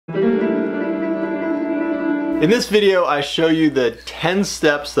In this video, I show you the 10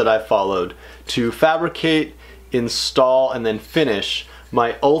 steps that I followed to fabricate, install, and then finish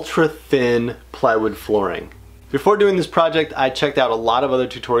my ultra thin plywood flooring. Before doing this project, I checked out a lot of other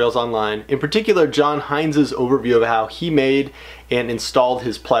tutorials online, in particular John Heinz's overview of how he made and installed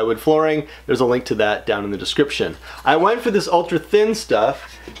his plywood flooring. There's a link to that down in the description. I went for this ultra thin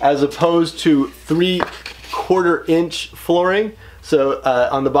stuff as opposed to 3/4 inch flooring. So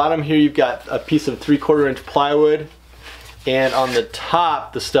on the bottom here you've got a piece of 3/4 inch plywood, and on the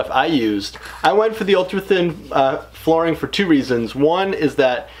top, the stuff I used, I went for the ultra thin flooring for two reasons. One is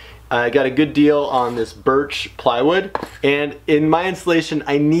that I got a good deal on this birch plywood, and in my installation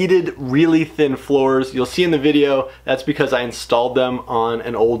I needed really thin floors. You'll see in the video that's because I installed them on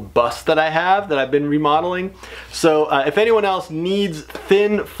an old bus that I have that I've been remodeling. So if anyone else needs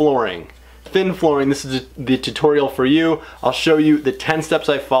thin flooring, this is the tutorial for you. I'll show you the 10 steps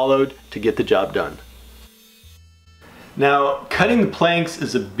I followed to get the job done. Now, cutting the planks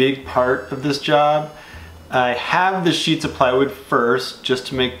is a big part of this job. I have the sheets of plywood first just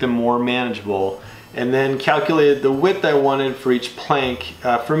to make them more manageable, and then calculated the width I wanted for each plank.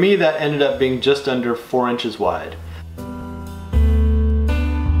 For me, that ended up being just under 4 inches wide.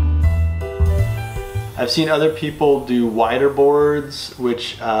 I've seen other people do wider boards,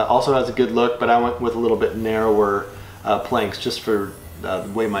 which also has a good look, but I went with a little bit narrower planks just for the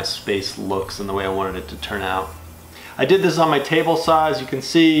way my space looks and the way I wanted it to turn out. I did this on my table saw. As you can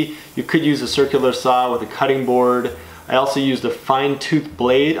see, you could use a circular saw with a cutting board. I also used a fine-tooth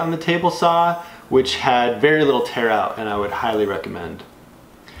blade on the table saw, which had very little tear out, and I would highly recommend.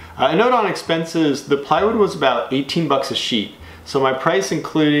 A note on expenses, the plywood was about 18 bucks a sheet. So my price,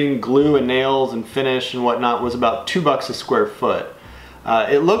 including glue and nails and finish and whatnot, was about 2 bucks a square foot.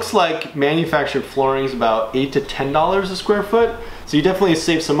 It looks like manufactured flooring is about $8 to $10 a square foot. So you definitely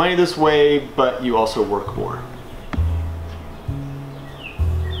save some money this way, but you also work more.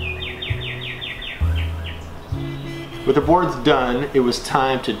 With the boards done, it was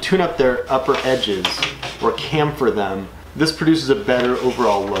time to tune up their upper edges or chamfer them. This produces a better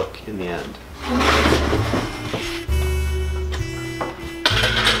overall look in the end.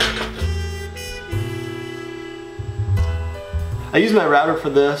 I used my router for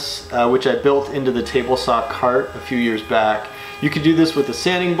this, which I built into the table saw cart a few years back. You could do this with a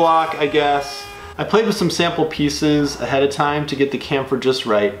sanding block, I guess. I played with some sample pieces ahead of time to get the chamfer just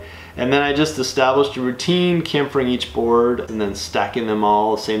right, and then I just established a routine, chamfering each board and then stacking them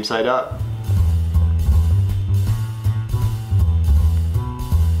all the same side up.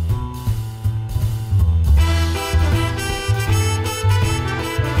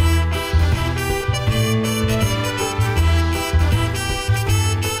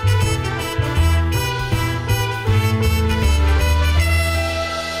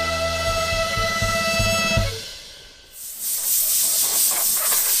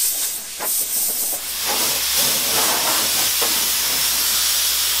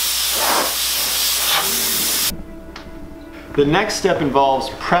 The next step involves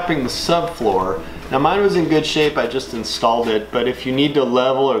prepping the subfloor. Now mine was in good shape, I just installed it, but if you need to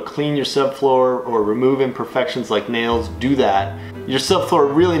level or clean your subfloor or remove imperfections like nails, do that. Your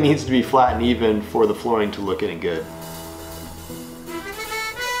subfloor really needs to be flat and even for the flooring to look any good.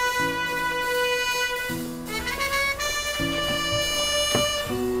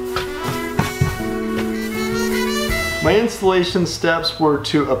 My installation steps were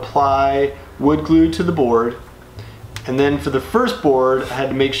to apply wood glue to the board, and then for the first board I had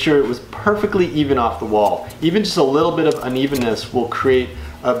to make sure it was perfectly even off the wall. Even just a little bit of unevenness will create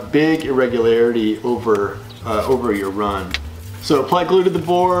a big irregularity over your run. So apply glue to the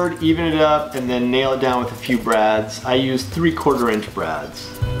board, even it up, and then nail it down with a few brads. I used 3/4 inch brads.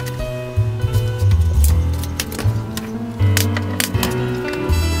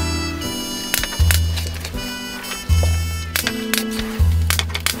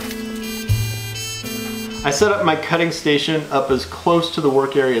 I set up my cutting station up as close to the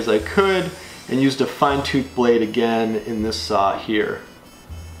work area as I could and used a fine-tooth blade again in this saw here.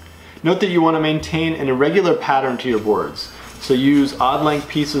 Note that you want to maintain an irregular pattern to your boards. So use odd length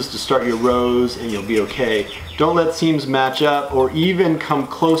pieces to start your rows and you'll be okay. Don't let seams match up or even come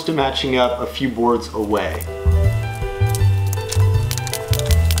close to matching up a few boards away.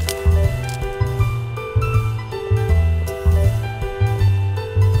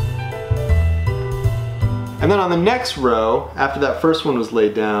 And then on the next row, after that first one was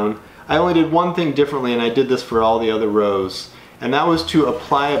laid down, I only did one thing differently, and I did this for all the other rows, and that was to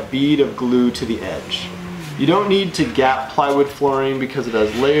apply a bead of glue to the edge. You don't need to gap plywood flooring because it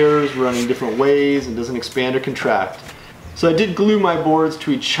has layers running different ways and doesn't expand or contract. So I did glue my boards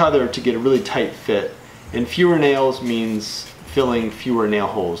to each other to get a really tight fit. and fewer nails means filling fewer nail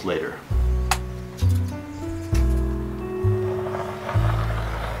holes later.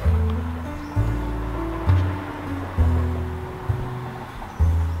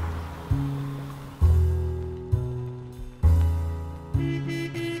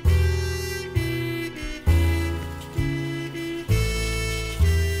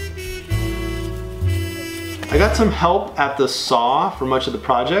 I got some help at the saw for much of the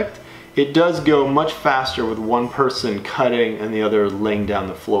project. It does go much faster with one person cutting and the other laying down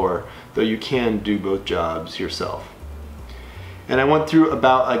the floor, though you can do both jobs yourself. And I went through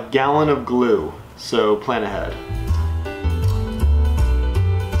about a gallon of glue, so plan ahead.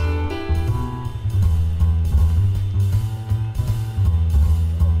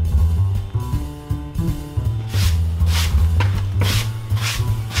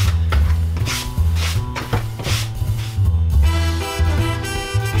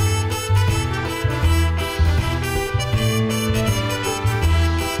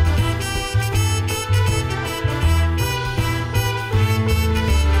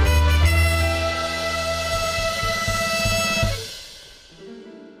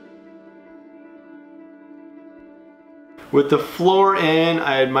 With the floor in,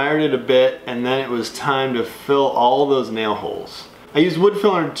 I admired it a bit, and then it was time to fill all those nail holes. I used wood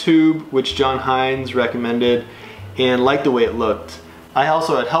filler in a tube, which John Hines recommended, and liked the way it looked. I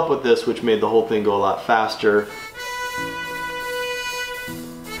also had help with this, which made the whole thing go a lot faster.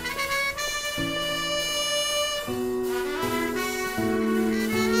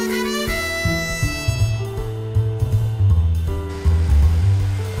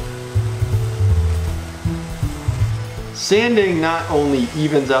 Sanding not only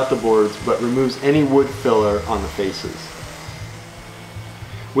evens out the boards, but removes any wood filler on the faces.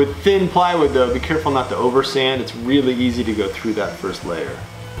 With thin plywood though, be careful not to over sand. It's really easy to go through that first layer.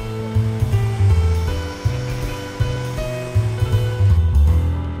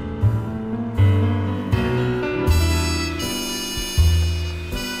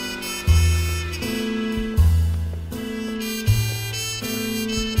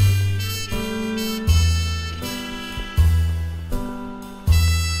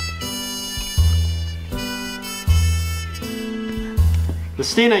 The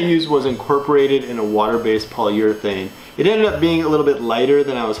stain I used was incorporated in a water-based polyurethane. It ended up being a little bit lighter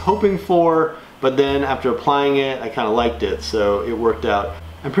than I was hoping for, but then after applying it, I kind of liked it, so it worked out.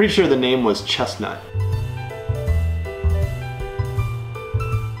 I'm pretty sure the name was Chestnut.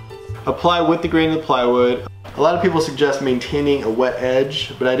 Apply with the grain of the plywood. A lot of people suggest maintaining a wet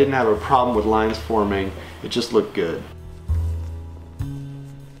edge, but I didn't have a problem with lines forming. It just looked good.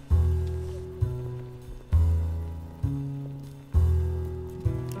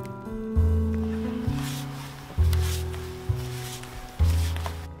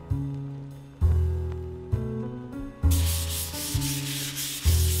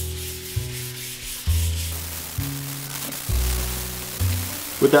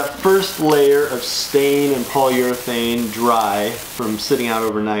 With that first layer of stain and polyurethane dry from sitting out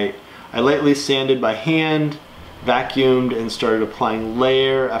overnight, I lightly sanded by hand, vacuumed, and started applying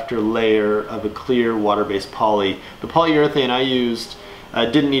layer after layer of a clear water-based poly. The polyurethane I used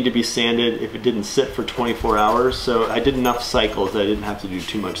didn't need to be sanded if it didn't sit for 24 hours, so I did enough cycles that I didn't have to do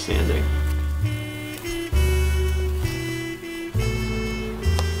too much sanding.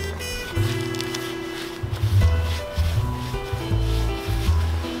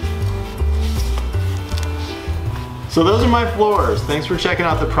 So those are my floors. Thanks for checking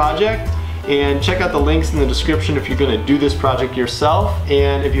out the project, and check out the links in the description if you're going to do this project yourself,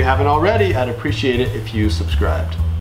 and if you haven't already, I'd appreciate it if you subscribed.